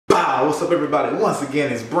Bow, what's up everybody? Once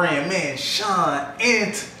again, it's BrandMan Sean,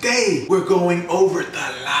 and today we're going over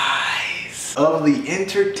the lies of the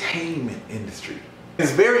entertainment industry.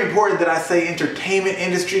 It's very important that I say entertainment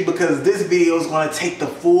industry because this video is going to take the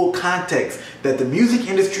full context that the music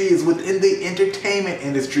industry is within the entertainment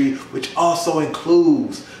industry, which also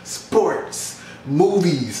includes sports,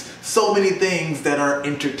 movies, so many things that are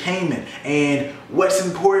entertainment. And what's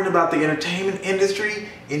important about the entertainment industry?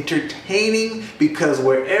 Entertaining, because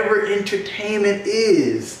wherever entertainment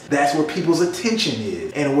is, that's where people's attention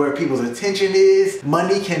is. And where people's attention is,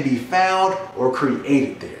 money can be found or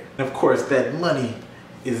created there. And of course, that money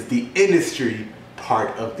is the industry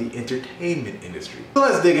part of the entertainment industry. So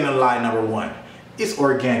let's dig into lie number one. It's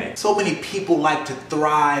organic. So many people like to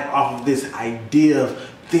thrive off of this idea of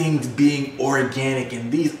things being organic, and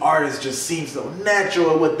these artists just seem so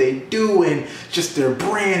natural at what they do and just their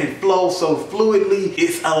brand, it flows so fluidly.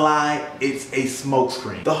 It's a lie. It's a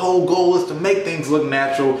smokescreen. The whole goal is to make things look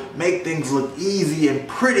natural, make things look easy and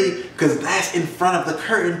pretty, because that's in front of the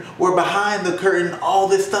curtain, where behind the curtain all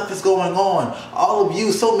this stuff is going on. All of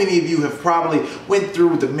you, so many of you have probably went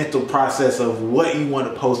through the mental process of what you want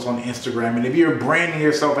to post on Instagram, and if you're branding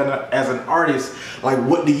yourself as an artist, like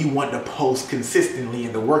what do you want to post consistently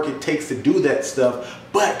and the work it takes to do that stuff.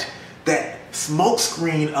 But that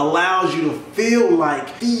smokescreen allows you to feel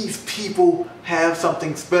like these people have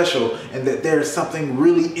something special and that there's something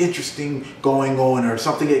really interesting going on or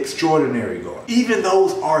something extraordinary going on. Even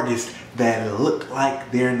those artists that look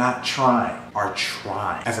like they're not trying are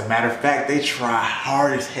trying. As a matter of fact, they try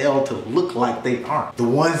hard as hell to look like they aren't. The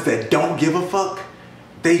ones that don't give a fuck,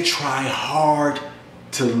 they try hard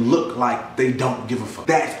to look like they don't give a fuck.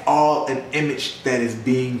 That's all an image that is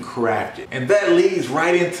being crafted. And that leads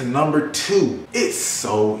right into number two. It's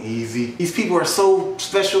so easy. These people are so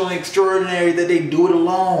special and extraordinary that they do it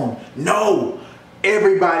alone. No,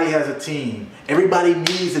 everybody has a team. Everybody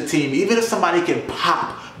needs a team. Even if somebody can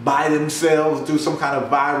pop by themselves, do some kind of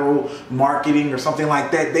viral marketing or something like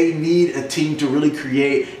that, they need a team to really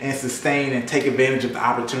create and sustain and take advantage of the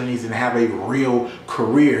opportunities and have a real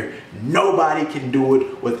career. Nobody can do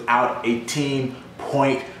it without a team,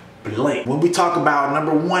 point blank. When we talk about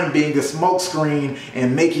number one being a smokescreen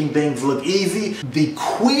and making things look easy, the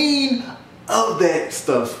queen of that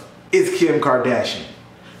stuff is Kim Kardashian.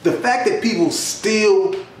 The fact that people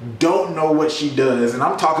still don't know what she does, and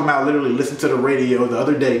I'm talking about literally listening to the radio the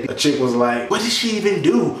other day, a chick was like, what did she even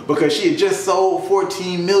do? Because she had just sold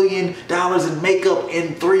 $14 million in makeup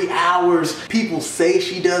in 3 hours. People say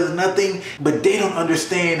she does nothing, but they don't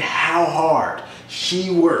understand how hard she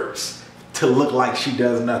works to look like she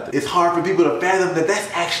does nothing. It's hard for people to fathom that that's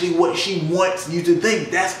actually what she wants you to think.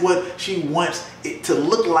 That's what she wants it to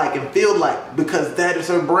look like and feel like, because that is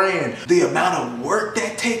her brand. The amount of work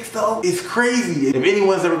that takes though is crazy. If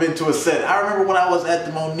anyone's ever been to a set, I remember when I was at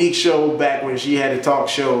the Monique show back when she had a talk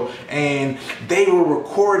show and they were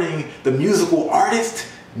recording the musical artist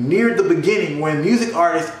near the beginning, when music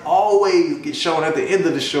artists always get shown at the end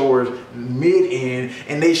of the show or mid-end,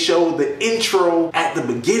 and they show the intro at the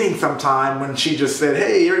beginning sometime when she just said,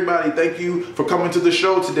 hey everybody, thank you for coming to the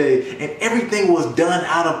show today, and everything was done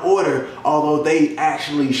out of order, although they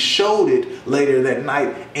actually showed it later that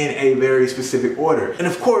night in a very specific order. And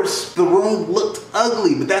of course the room looked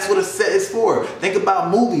ugly, but that's what a set is for. Think about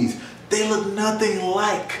movies. They look nothing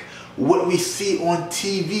like what we see on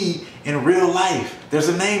TV in real life. There's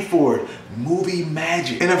a name for it, movie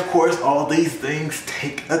magic. And of course, all these things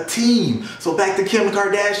take a team. So back to Kim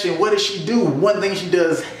Kardashian, what does she do? One thing she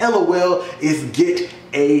does hella well is get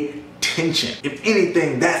attention. If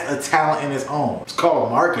anything, that's a talent in its own. It's called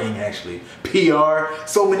marketing, actually. PR.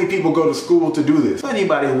 So many people go to school to do this. So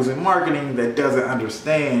anybody who's in marketing that doesn't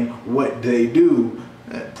understand what they do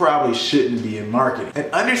probably shouldn't be in marketing.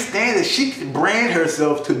 And understand that she can brand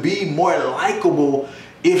herself to be more likable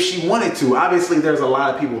if she wanted to. Obviously, there's a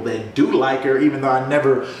lot of people that do like her, even though I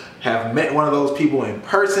never have met one of those people in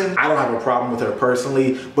person. I don't have a problem with her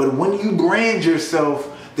personally, but when you brand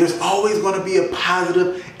yourself, there's always going to be a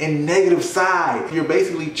positive and negative side. You're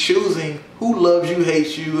basically choosing who loves you,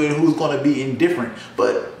 hates you, and who's going to be indifferent.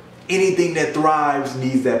 But anything that thrives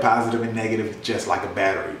needs that positive and negative, just like a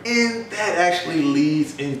battery. And that actually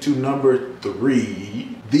leads into number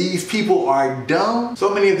three. These people are dumb.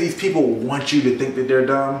 So many of these people want you to think that they're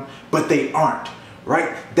dumb, but they aren't,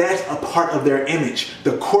 right? That's a part of their image.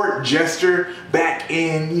 The court jester back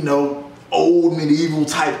in, old medieval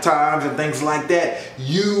type times and things like that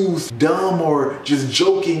use dumb or just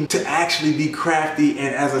joking to actually be crafty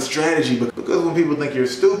and as a strategy. Because when people think you're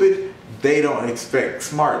stupid, they don't expect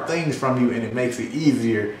smart things from you, and it makes it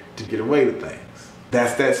easier to get away with things.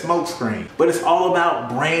 That's that smoke screen. But it's all about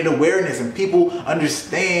brand awareness and people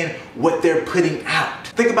understand what they're putting out.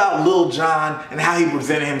 Think about Lil Jon and how he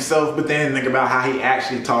presented himself, but then think about how he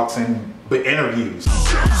actually talks in interviews.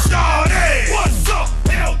 What's up?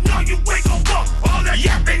 Hell no, you ain't gon' walk. All that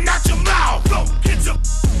yapping out your mouth. Go get your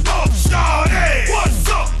started. What's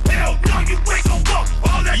up? Hell no, you ain't gon' walk.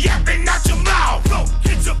 All that yapping out your mouth. Go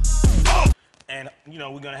get your And you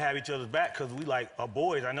know, we're gonna have each other's back because we like are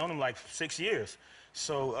boys. I known him like 6 years.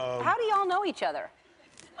 So how do y'all know each other?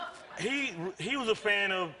 He was a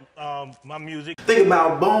fan of my music. Think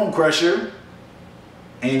about Bone Crusher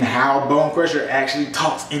and how Bone Crusher actually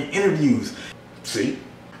talks in interviews. See?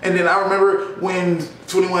 And then I remember when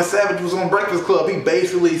 21 Savage was on Breakfast Club, he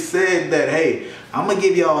basically said that, hey, I'm gonna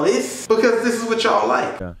give y'all this because this is what y'all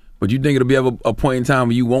like. But you think it'll be ever a point in time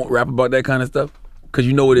where you won't rap about that kind of stuff? Because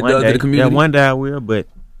you know what it does to the community? Yeah, one day I will, but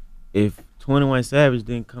if 21 Savage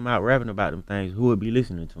didn't come out rapping about them things, who would be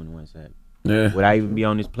listening to 21 Savage? Yeah. Would I even be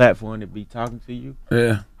on this platform to be talking to you?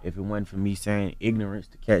 Yeah. If it wasn't for me saying ignorance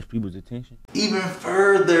to catch people's attention? Even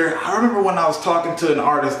further, I remember when I was talking to an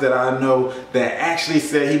artist that I know that actually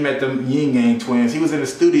said he met the Yin Yang twins. He was in the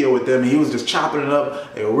studio with them and he was just chopping it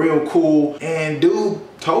up. They were real cool. And dude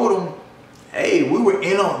told him, hey, we were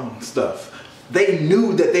in on stuff. They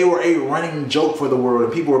knew that they were a running joke for the world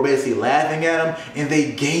and people were basically laughing at them, and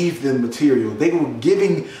they gave them material. They were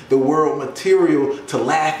giving the world material to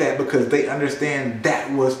laugh at because they understand that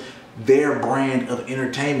was their brand of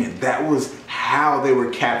entertainment. That was how they were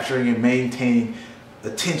capturing and maintaining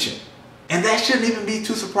attention. And that shouldn't even be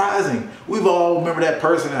too surprising. We've all remember that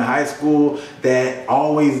person in high school that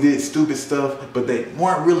always did stupid stuff, but they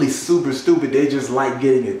weren't really super stupid. They just liked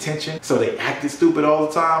getting attention. So they acted stupid all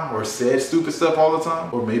the time or said stupid stuff all the time.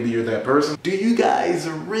 Or maybe you're that person. Do you guys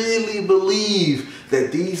really believe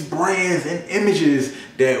that these brands and images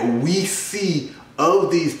that we see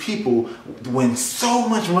of these people, when so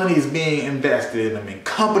much money is being invested in them and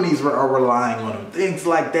companies are relying on them, things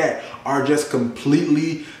like that are just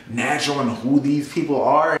completely natural in who these people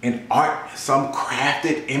are and aren't some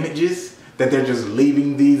crafted images that they're just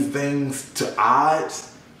leaving these things to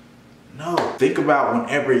odds? No. Think about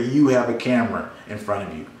whenever you have a camera in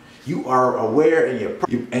front of you. You are aware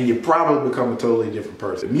and you probably become a totally different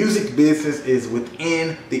person. The music business is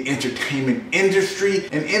within the entertainment industry,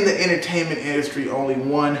 and in the entertainment industry, only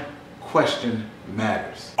one question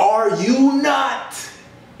matters. Are you not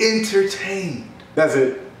entertained? That's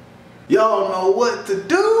it. Y'all know what to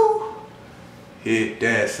do. Hit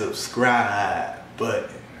that subscribe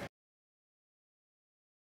button.